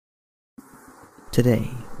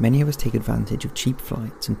Today, many of us take advantage of cheap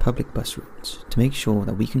flights and public bus routes to make sure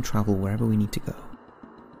that we can travel wherever we need to go.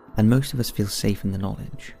 And most of us feel safe in the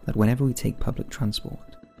knowledge that whenever we take public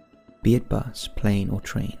transport, be it bus, plane or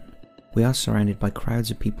train, we are surrounded by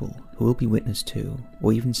crowds of people who will be witness to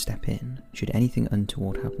or even step in should anything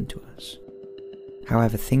untoward happen to us.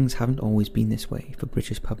 However, things haven't always been this way for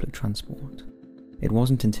British public transport. It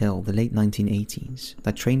wasn't until the late 1980s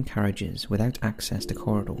that train carriages without access to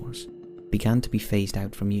corridors began to be phased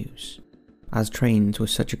out from use, as trains were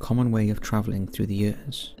such a common way of travelling through the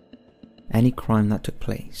years. Any crime that took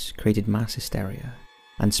place created mass hysteria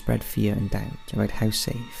and spread fear and doubt about how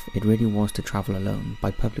safe it really was to travel alone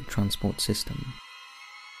by public transport system.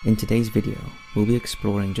 In today's video, we'll be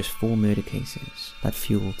exploring just 4 murder cases that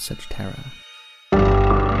fueled such terror.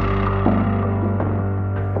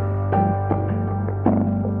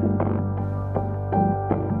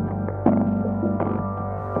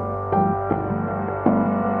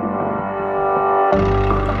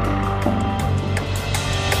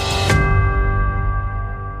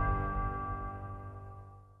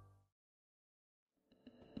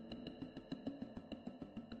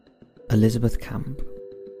 Elizabeth Camp.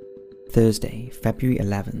 Thursday, February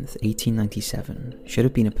 11th, 1897 should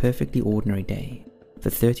have been a perfectly ordinary day for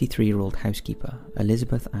 33-year-old housekeeper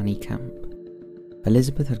Elizabeth Annie Camp.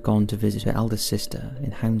 Elizabeth had gone to visit her eldest sister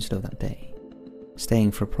in Hounslow that day,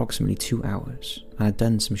 staying for approximately 2 hours, and had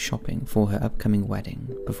done some shopping for her upcoming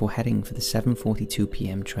wedding before heading for the 7:42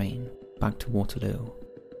 p.m. train back to Waterloo.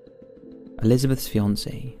 Elizabeth's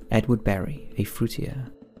fiancé, Edward Berry, a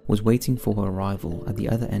fruitier, was waiting for her arrival at the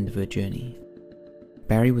other end of her journey.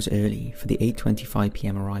 Berry was early for the 8:25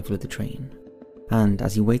 p.m. arrival of the train, and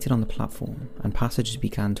as he waited on the platform and passengers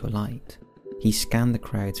began to alight, he scanned the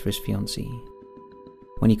crowds for his fiancée.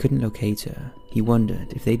 When he couldn't locate her, he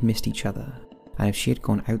wondered if they'd missed each other and if she had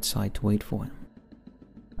gone outside to wait for him.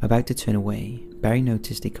 About to turn away, Berry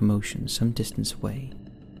noticed a commotion some distance away.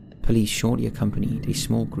 Police shortly accompanied a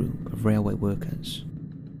small group of railway workers.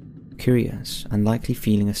 Curious and likely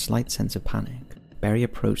feeling a slight sense of panic, Berry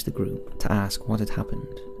approached the group to ask what had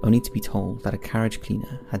happened, only to be told that a carriage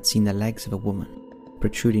cleaner had seen the legs of a woman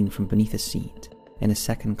protruding from beneath a seat in a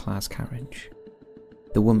second-class carriage.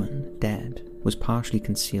 The woman, dead, was partially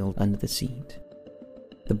concealed under the seat.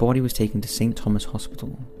 The body was taken to St. Thomas Hospital,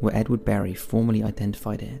 where Edward Berry formally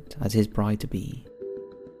identified it as his bride-to-be.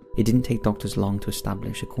 It didn't take doctors long to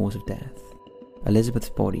establish a cause of death. Elizabeth's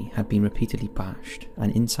body had been repeatedly bashed,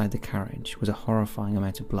 and inside the carriage was a horrifying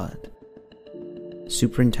amount of blood.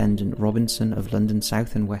 Superintendent Robinson of London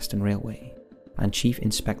South and Western Railway and Chief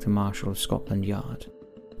Inspector Marshal of Scotland Yard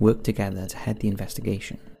worked together to head the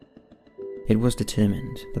investigation. It was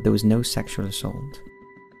determined that there was no sexual assault,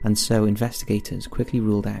 and so investigators quickly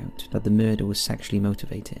ruled out that the murder was sexually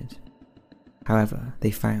motivated. However, they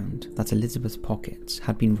found that Elizabeth's pockets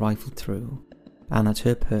had been rifled through, and that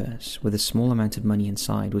her purse with a small amount of money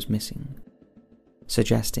inside was missing,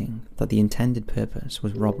 suggesting that the intended purpose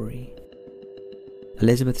was robbery.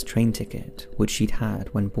 Elizabeth's train ticket, which she'd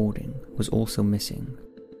had when boarding, was also missing,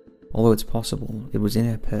 although it's possible it was in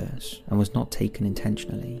her purse and was not taken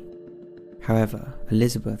intentionally. However,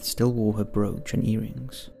 Elizabeth still wore her brooch and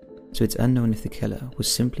earrings, so it's unknown if the killer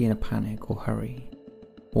was simply in a panic or hurry,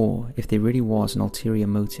 or if there really was an ulterior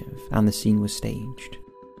motive and the scene was staged.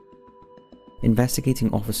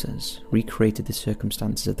 Investigating officers recreated the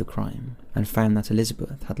circumstances of the crime and found that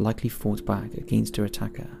Elizabeth had likely fought back against her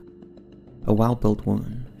attacker. A well-built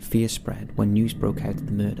woman, fear spread when news broke out of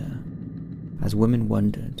the murder, as women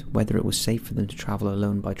wondered whether it was safe for them to travel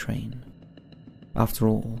alone by train. After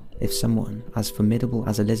all, if someone as formidable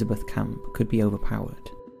as Elizabeth Camp could be overpowered,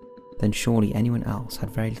 then surely anyone else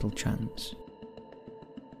had very little chance.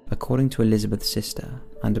 According to Elizabeth's sister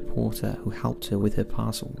and a porter who helped her with her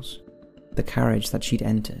parcels, the carriage that she'd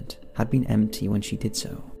entered had been empty when she did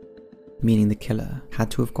so, meaning the killer had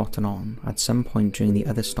to have gotten on at some point during the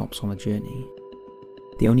other stops on the journey.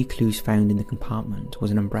 The only clues found in the compartment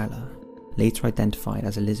was an umbrella, later identified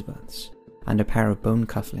as Elizabeth's, and a pair of bone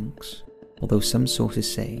cufflinks, although some sources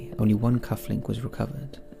say only one cufflink was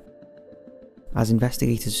recovered. As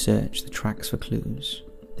investigators searched the tracks for clues,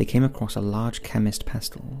 they came across a large chemist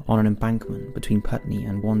pestle on an embankment between Putney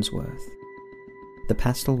and Wandsworth. The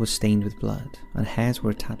pestle was stained with blood and hairs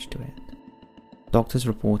were attached to it. Doctors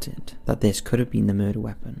reported that this could have been the murder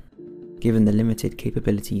weapon. Given the limited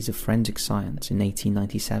capabilities of forensic science in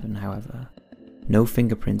 1897, however, no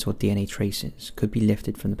fingerprints or DNA traces could be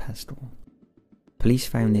lifted from the pestle. Police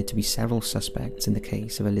found there to be several suspects in the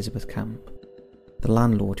case of Elizabeth Camp. The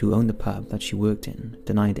landlord who owned the pub that she worked in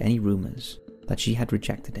denied any rumours that she had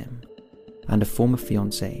rejected him, and a former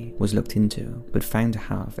fiancée was looked into but found to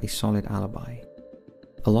have a solid alibi.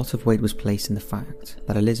 A lot of weight was placed in the fact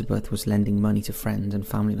that Elizabeth was lending money to friends and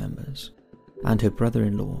family members, and her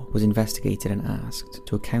brother-in-law was investigated and asked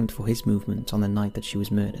to account for his movements on the night that she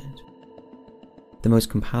was murdered. The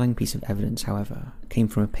most compelling piece of evidence, however, came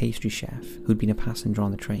from a pastry chef who'd been a passenger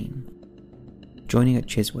on the train. Joining at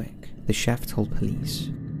Chiswick, the chef told police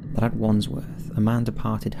that at Wandsworth a man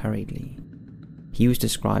departed hurriedly. He was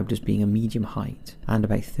described as being a medium height and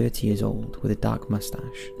about 30 years old with a dark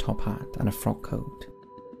moustache, top hat and a frock coat.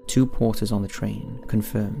 2 porters on the train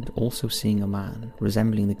confirmed also seeing a man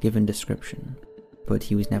resembling the given description, but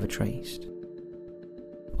he was never traced.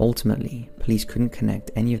 Ultimately, police couldn't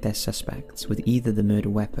connect any of their suspects with either the murder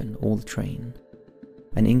weapon or the train.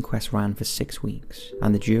 An inquest ran for 6 weeks,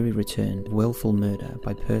 and the jury returned willful murder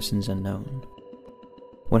by persons unknown.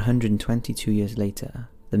 122 years later,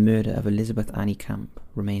 the murder of Elizabeth Annie Camp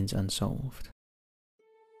remains unsolved.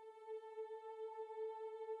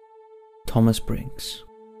 Thomas Briggs.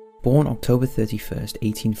 Born October 31st,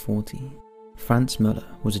 1840, Franz Müller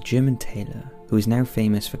was a German tailor who is now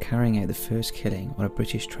famous for carrying out the first killing on a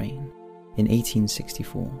British train in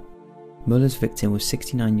 1864. Müller's victim was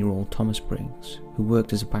 69-year-old Thomas Briggs, who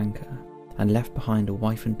worked as a banker and left behind a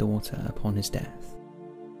wife and daughter upon his death.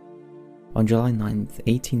 On July 9,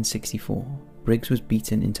 1864, Briggs was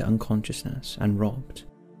beaten into unconsciousness and robbed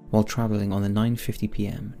while travelling on the 9:50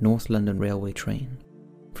 p.m. North London Railway train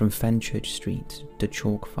from Fenchurch Street to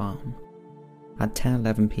Chalk Farm. At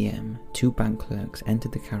 10:11 p.m, 2 bank clerks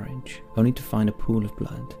entered the carriage only to find a pool of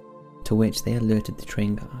blood, to which they alerted the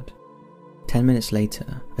train guard. 10 minutes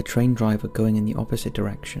later, a train driver going in the opposite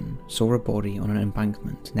direction saw a body on an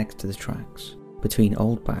embankment next to the tracks, between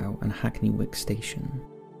Old Bow and Hackney Wick Station.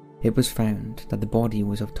 It was found that the body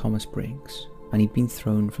was of Thomas Briggs, and he'd been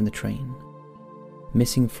thrown from the train.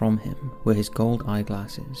 Missing from him were his gold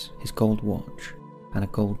eyeglasses, his gold watch, and a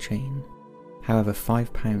gold chain. However,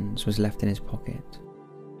 £5 was left in his pocket.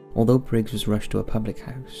 Although Briggs was rushed to a public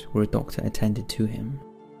house where a doctor attended to him,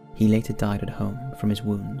 he later died at home from his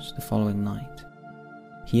wounds the following night.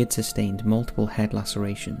 He had sustained multiple head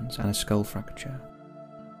lacerations and a skull fracture.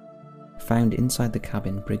 Found inside the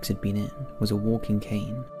cabin Briggs had been in was a walking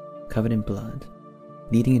cane, covered in blood,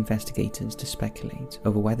 leading investigators to speculate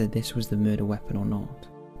over whether this was the murder weapon or not,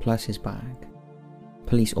 plus his bag.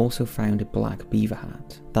 Police also found a black beaver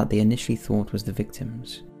hat that they initially thought was the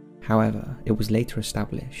victim's. However, it was later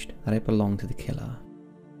established that it belonged to the killer.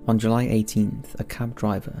 On July 18th, a cab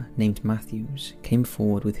driver named Matthews came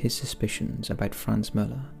forward with his suspicions about Franz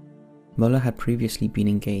Müller. Müller had previously been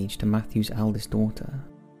engaged to Matthews' eldest daughter,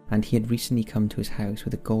 and he had recently come to his house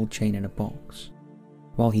with a gold chain in a box.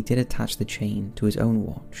 While he did attach the chain to his own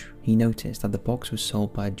watch, he noticed that the box was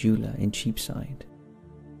sold by a jeweller in Cheapside,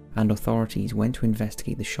 and authorities went to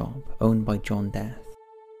investigate the shop owned by John Death.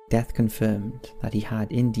 Death confirmed that he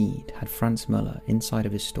had indeed had Franz Müller inside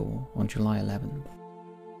of his store on July 11th.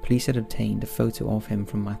 Police had obtained a photo of him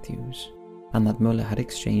from Matthews, and that Müller had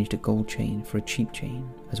exchanged a gold chain for a cheap chain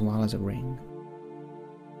as well as a ring.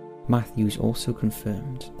 Matthews also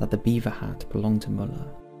confirmed that the beaver hat belonged to Müller,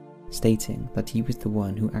 stating that he was the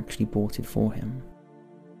one who actually bought it for him.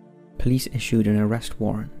 Police issued an arrest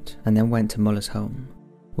warrant and then went to Müller's home,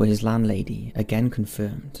 where his landlady again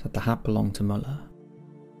confirmed that the hat belonged to Müller.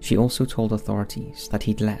 She also told authorities that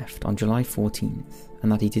he'd left on July 14th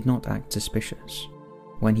and that he did not act suspicious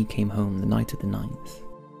when he came home the night of the 9th.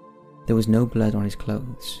 There was no blood on his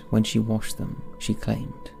clothes when she washed them, she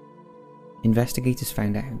claimed. Investigators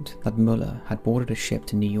found out that Müller had boarded a ship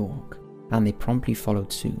to New York, and they promptly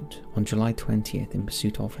followed suit on July 20th in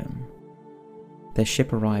pursuit of him. Their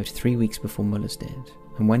ship arrived 3 weeks before Müller's did,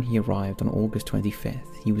 and when he arrived on August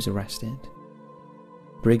 25th, he was arrested.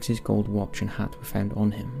 Briggs's gold watch and hat were found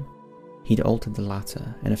on him. He'd altered the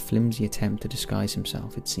latter in a flimsy attempt to disguise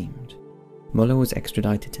himself, it seemed. Müller was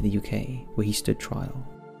extradited to the UK, where he stood trial.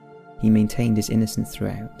 He maintained his innocence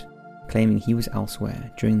throughout, claiming he was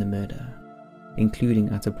elsewhere during the murder, including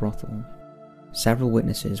at a brothel. Several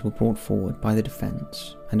witnesses were brought forward by the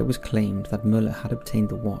defence, and it was claimed that Müller had obtained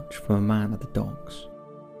the watch from a man at the docks.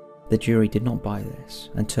 The jury did not buy this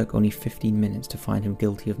and took only 15 minutes to find him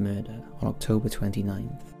guilty of murder on October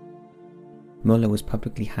 29th. Müller was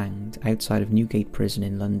publicly hanged outside of Newgate Prison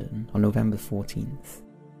in London on November 14th.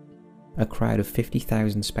 A crowd of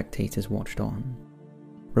 50,000 spectators watched on.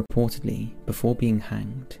 Reportedly, before being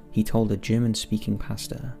hanged, he told a German-speaking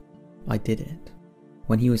pastor, "I did it,"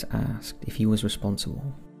 when he was asked if he was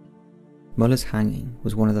responsible. Müller's hanging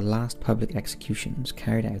was one of the last public executions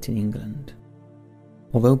carried out in England.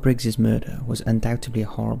 Although Briggs's murder was undoubtedly a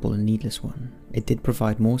horrible and needless one, it did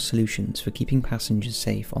provide more solutions for keeping passengers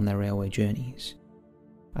safe on their railway journeys.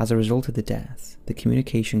 As a result of the death, the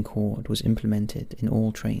communication cord was implemented in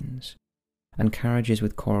all trains, and carriages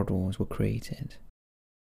with corridors were created.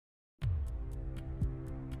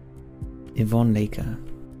 Yvonne Laker.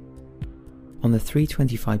 On the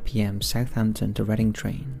 3:25 p.m. Southampton to Reading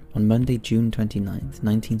train on Monday, June 29,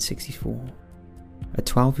 1964, a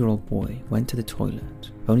 12-year-old boy went to the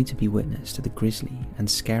toilet only to be witness to the grisly and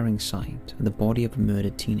scaring sight of the body of a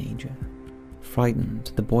murdered teenager.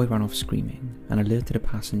 Frightened, the boy ran off screaming and alerted a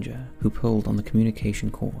passenger who pulled on the communication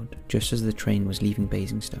cord just as the train was leaving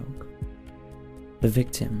Basingstoke. The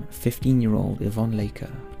victim, 15-year-old Yvonne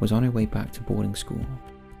Laker, was on her way back to boarding school,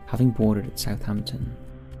 having boarded at Southampton.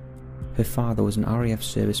 Her father was an RAF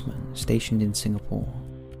serviceman stationed in Singapore,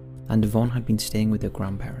 and Yvonne had been staying with her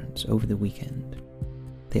grandparents over the weekend.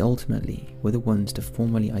 They ultimately were the ones to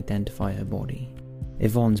formally identify her body.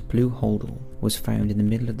 Yvonne's blue holdall was found in the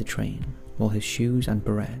middle of the train, while her shoes and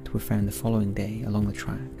beret were found the following day along the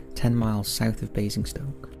track, 10 miles south of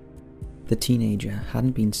Basingstoke. The teenager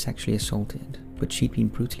hadn't been sexually assaulted, but she'd been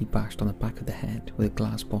brutally bashed on the back of the head with a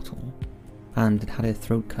glass bottle, and had had her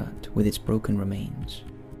throat cut with its broken remains.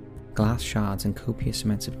 Glass shards and copious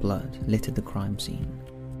amounts of blood littered the crime scene.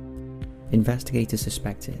 Investigators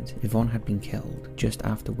suspected Yvonne had been killed just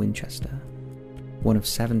after Winchester, one of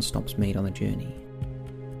 7 stops made on the journey.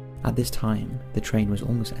 At this time, the train was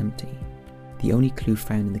almost empty. The only clue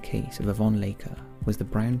found in the case of Yvonne Laker was the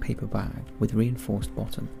brown paper bag with reinforced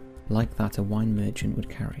bottom, like that a wine merchant would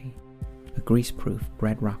carry. A grease-proof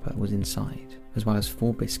bread wrapper was inside, as well as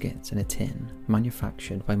 4 biscuits in a tin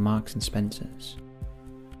manufactured by Marks and Spencer's.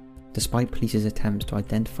 Despite police's attempts to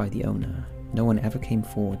identify the owner, no one ever came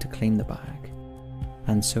forward to claim the bag,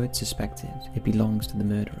 and so it's suspected it belongs to the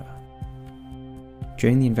murderer.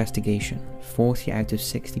 During the investigation, 40 out of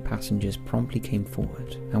 60 passengers promptly came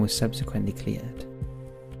forward and were subsequently cleared.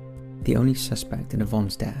 The only suspect in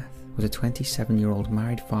Yvonne's death was a 27-year-old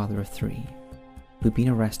married father of 3, who'd been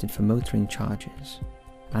arrested for motoring charges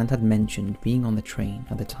and had mentioned being on the train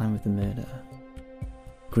at the time of the murder.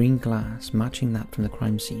 Green glass matching that from the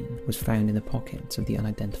crime scene was found in the pockets of the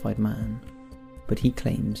unidentified man, but he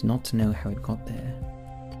claims not to know how it got there.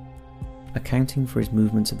 Accounting for his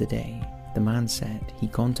movements of the day, the man said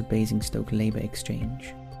he'd gone to Basingstoke Labour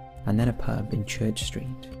Exchange and then a pub in Church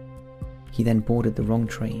Street. He then boarded the wrong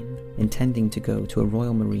train, intending to go to a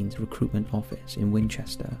Royal Marines recruitment office in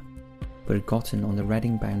Winchester, but had gotten on the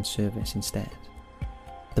Reading-bound service instead.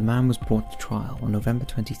 The man was brought to trial on November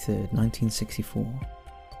 23, 1964,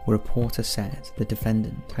 where a porter said the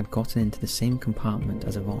defendant had gotten into the same compartment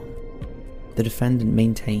as Yvonne. The defendant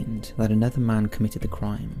maintained that another man committed the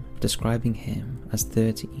crime, describing him as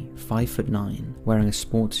 30, 5'9", wearing a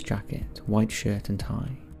sports jacket, white shirt and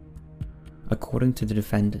tie. According to the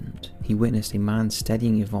defendant, he witnessed a man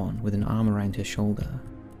steadying Yvonne with an arm around her shoulder.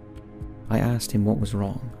 I asked him what was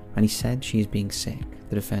wrong, and he said she is being sick,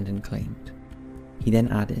 the defendant claimed. He then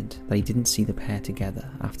added that he didn't see the pair together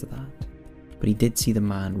after that, but he did see the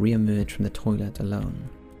man re-emerge from the toilet alone,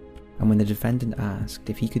 and when the defendant asked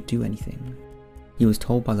if he could do anything, he was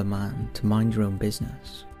told by the man to mind your own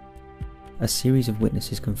business. A series of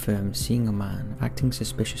witnesses confirmed seeing a man acting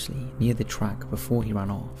suspiciously near the track before he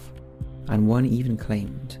ran off, and one even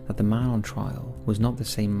claimed that the man on trial was not the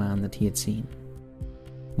same man that he had seen.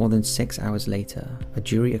 More than 6 hours later, a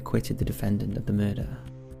jury acquitted the defendant of the murder.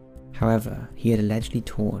 However, he had allegedly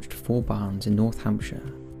torched 4 barns in North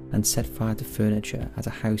Hampshire and set fire to furniture at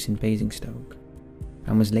a house in Basingstoke,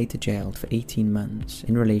 and was later jailed for 18 months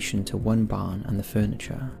in relation to 1 barn and the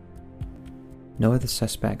furniture. No other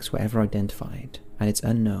suspects were ever identified, and it's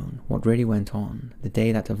unknown what really went on the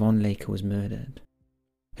day that Yvonne Laker was murdered.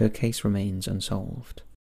 Her case remains unsolved.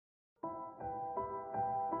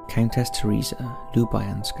 Countess Teresa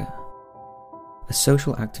Lubyanska. A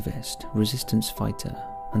social activist, resistance fighter,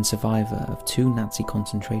 and survivor of 2 Nazi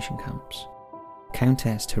concentration camps,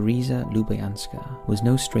 Countess Teresa Lubyanska was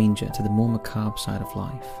no stranger to the more macabre side of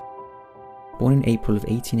life. Born in April of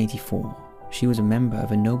 1884, she was a member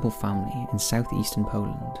of a noble family in southeastern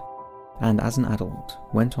Poland, and as an adult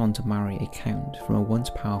went on to marry a count from a once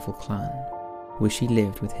powerful clan, where she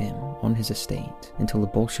lived with him on his estate until the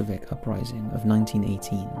Bolshevik uprising of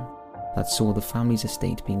 1918 that saw the family's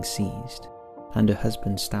estate being seized and her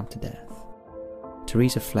husband stabbed to death.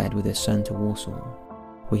 Teresa fled with her son to Warsaw,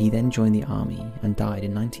 where he then joined the army and died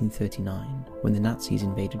in 1939 when the Nazis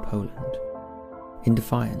invaded Poland. In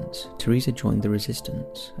defiance, Teresa joined the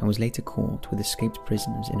resistance and was later caught with escaped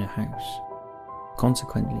prisoners in her house.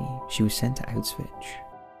 Consequently, she was sent to Auschwitz.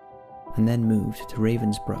 and then moved to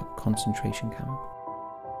Ravensbrück concentration camp.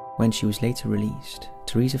 When she was later released,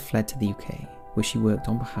 Teresa fled to the UK, where she worked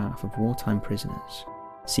on behalf of wartime prisoners,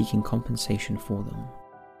 seeking compensation for them.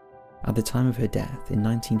 At the time of her death in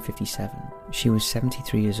 1957, she was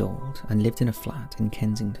 73 years old and lived in a flat in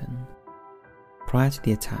Kensington. Prior to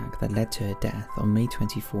the attack that led to her death on May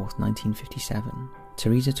 24, 1957,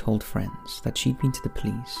 Teresa told friends that she'd been to the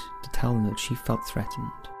police to tell them that she felt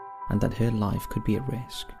threatened and that her life could be at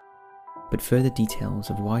risk. But further details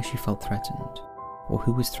of why she felt threatened or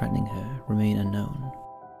who was threatening her remain unknown.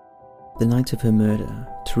 The night of her murder,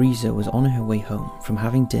 Teresa was on her way home from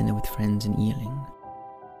having dinner with friends in Ealing.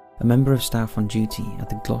 A member of staff on duty at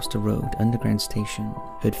the Gloucester Road Underground Station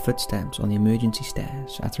heard footsteps on the emergency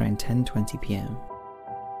stairs at around 10:20 p.m.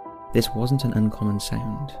 This wasn't an uncommon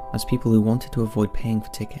sound, as people who wanted to avoid paying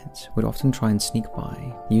for tickets would often try and sneak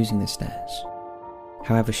by using the stairs.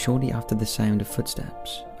 However, shortly after the sound of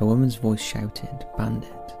footsteps, a woman's voice shouted,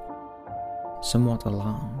 "Bandit." Somewhat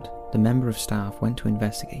alarmed, the member of staff went to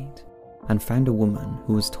investigate and found a woman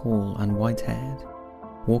who was tall and white-haired,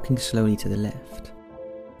 walking slowly to the lift.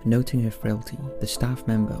 Noting her frailty, the staff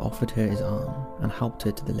member offered her his arm and helped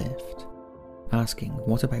her to the lift. Asking,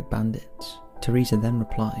 "What about bandits?" Teresa then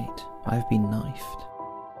replied, "I've been knifed."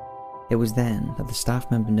 It was then that the staff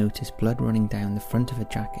member noticed blood running down the front of her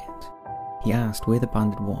jacket. He asked where the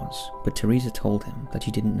bandit was, but Teresa told him that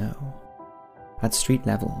she didn't know. At street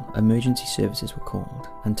level, emergency services were called,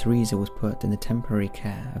 and Teresa was put in the temporary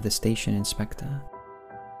care of the station inspector.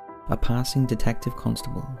 A passing detective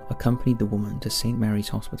constable accompanied the woman to St. Mary's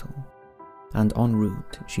Hospital, and en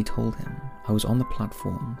route she told him, "I was on the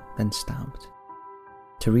platform, then stabbed."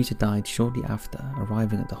 Teresa died shortly after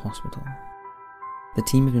arriving at the hospital. The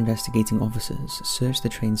team of investigating officers searched the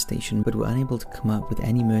train station but were unable to come up with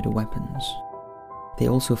any murder weapons. They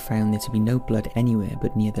also found there to be no blood anywhere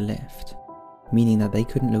but near the lift, meaning that they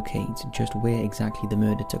couldn't locate just where exactly the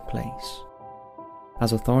murder took place.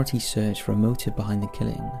 As authorities searched for a motive behind the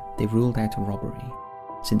killing, they ruled out a robbery,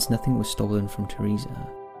 since nothing was stolen from Teresa.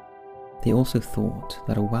 They also thought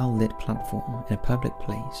that a well-lit platform in a public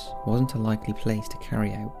place wasn't a likely place to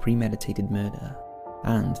carry out premeditated murder,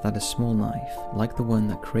 and that a small knife, like the one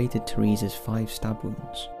that created Teresa's 5 stab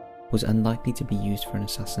wounds, was unlikely to be used for an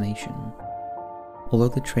assassination. Although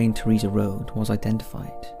the train Teresa rode was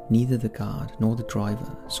identified, neither the guard nor the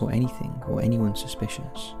driver saw anything or anyone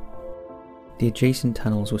suspicious. The adjacent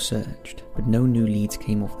tunnels were searched, but no new leads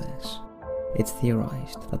came of this. It's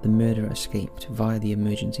theorized that the murderer escaped via the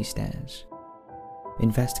emergency stairs.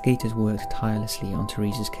 Investigators worked tirelessly on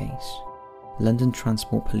Teresa's case. London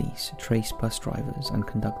Transport Police traced bus drivers and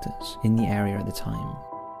conductors in the area at the time.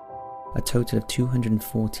 A total of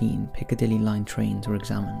 214 Piccadilly Line trains were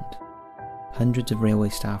examined. Hundreds of railway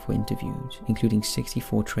staff were interviewed, including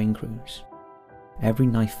 64 train crews. Every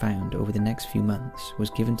knife found over the next few months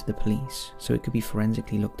was given to the police so it could be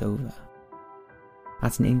forensically looked over.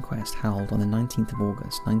 At an inquest held on the 19th of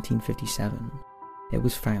August 1957, it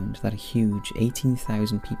was found that a huge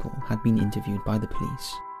 18,000 people had been interviewed by the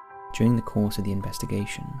police during the course of the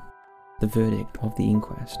investigation. The verdict of the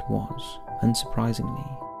inquest was,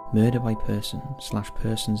 unsurprisingly, murder by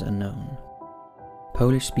person/persons unknown.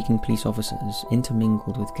 Polish-speaking police officers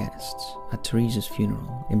intermingled with guests at Teresa's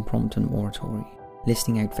funeral impromptu oratory,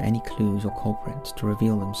 listing out for any clues or culprits to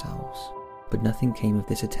reveal themselves, but nothing came of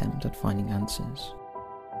this attempt at finding answers.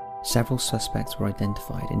 Several suspects were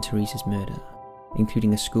identified in Teresa's murder,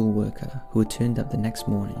 including a school worker who had turned up the next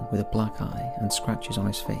morning with a black eye and scratches on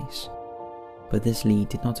his face, but this lead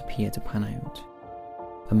did not appear to pan out.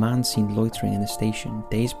 A man seen loitering in the station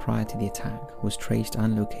days prior to the attack was traced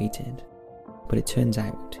and located, but it turns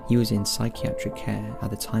out he was in psychiatric care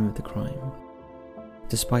at the time of the crime.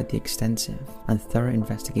 Despite the extensive and thorough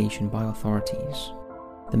investigation by authorities,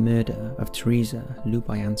 the murder of Teresa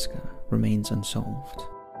Lubianska remains unsolved.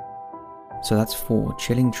 So that's 4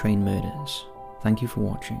 chilling train murders. Thank you for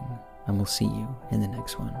watching, and we'll see you in the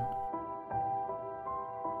next one.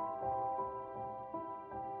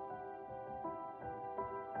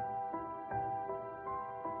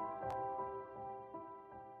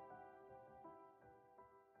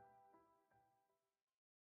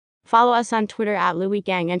 Follow us on Twitter at Louis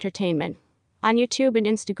Gang Entertainment, on YouTube and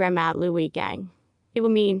Instagram at Louis Gang. It will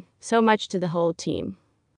mean so much to the whole team.